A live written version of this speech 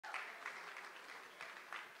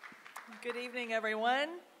Good evening, everyone.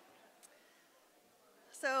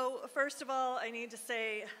 So, first of all, I need to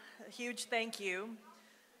say a huge thank you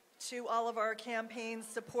to all of our campaign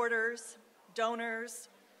supporters, donors,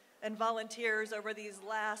 and volunteers over these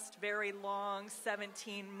last very long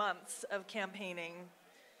 17 months of campaigning.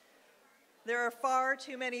 There are far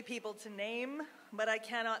too many people to name, but I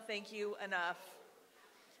cannot thank you enough.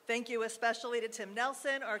 Thank you especially to Tim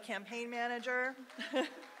Nelson, our campaign manager.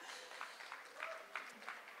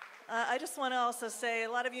 I just want to also say, a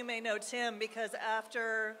lot of you may know Tim because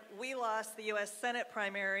after we lost the U.S. Senate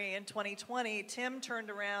primary in 2020, Tim turned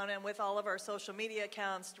around and with all of our social media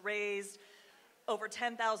accounts raised over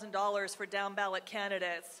 $10,000 for down-ballot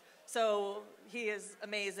candidates. So he is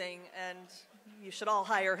amazing, and you should all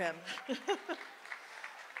hire him. I'd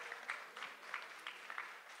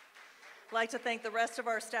like to thank the rest of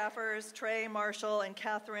our staffers, Trey, Marshall, and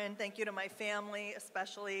Catherine. Thank you to my family,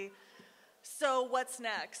 especially. So what's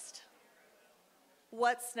next?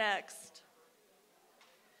 What's next?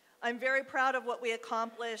 I'm very proud of what we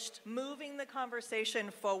accomplished moving the conversation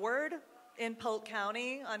forward in Polk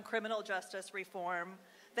County on criminal justice reform,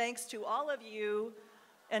 thanks to all of you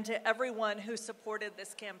and to everyone who supported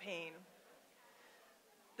this campaign.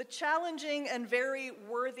 The challenging and very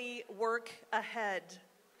worthy work ahead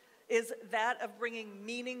is that of bringing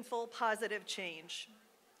meaningful, positive change.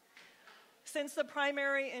 Since the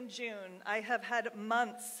primary in June, I have had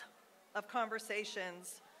months of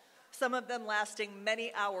conversations, some of them lasting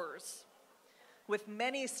many hours, with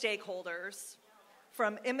many stakeholders,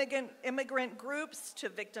 from immigrant groups to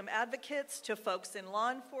victim advocates to folks in law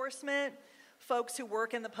enforcement, folks who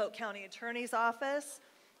work in the Polk County Attorney's Office,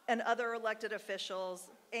 and other elected officials,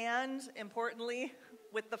 and importantly,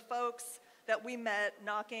 with the folks that we met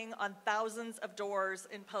knocking on thousands of doors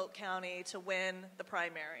in Polk County to win the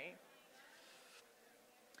primary.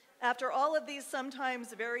 After all of these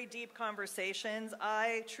sometimes very deep conversations,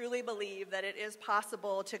 I truly believe that it is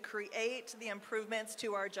possible to create the improvements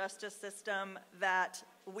to our justice system that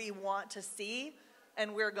we want to see,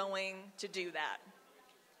 and we're going to do that.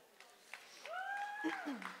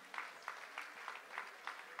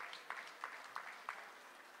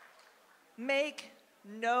 Make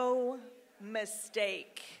no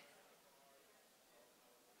mistake.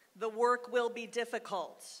 The work will be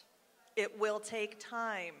difficult. It will take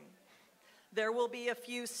time. There will be a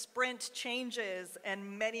few sprint changes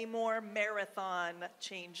and many more marathon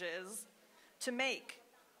changes to make.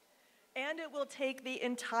 And it will take the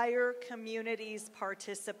entire community's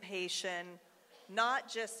participation,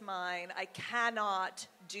 not just mine. I cannot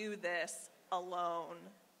do this alone.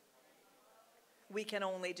 We can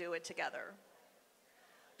only do it together.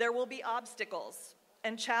 There will be obstacles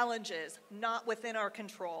and challenges not within our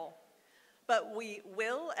control. But we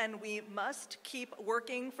will and we must keep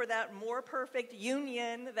working for that more perfect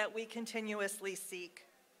union that we continuously seek.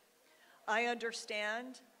 I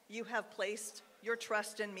understand you have placed your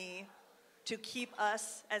trust in me to keep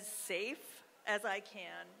us as safe as I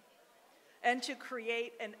can and to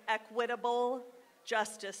create an equitable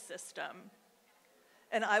justice system.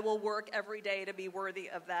 And I will work every day to be worthy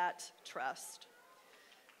of that trust.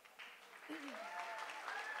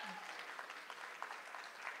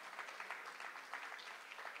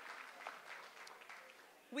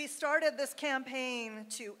 We started this campaign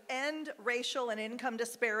to end racial and income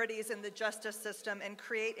disparities in the justice system and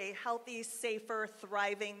create a healthy, safer,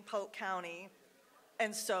 thriving Polk County,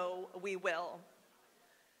 and so we will.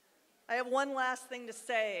 I have one last thing to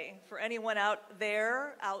say for anyone out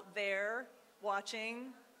there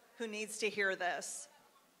watching who needs to hear this.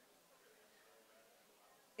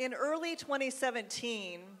 In early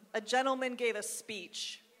 2017, a gentleman gave a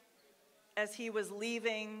speech as he was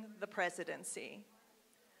leaving the presidency.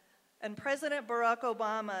 And President Barack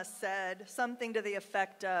Obama said something to the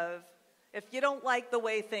effect of, if you don't like the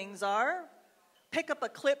way things are, pick up a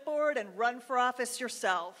clipboard and run for office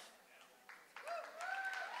yourself.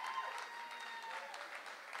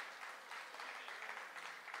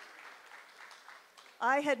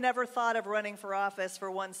 I had never thought of running for office for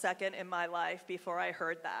 1 second in my life before I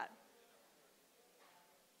heard that.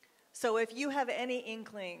 So if you have any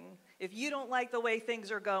inkling, if you don't like the way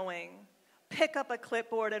things are going, pick up a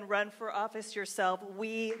clipboard and run for office yourself.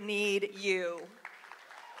 We need you.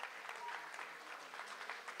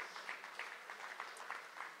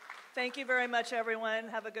 Thank you very much, everyone.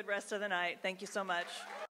 Have a good rest of the night. Thank you so much.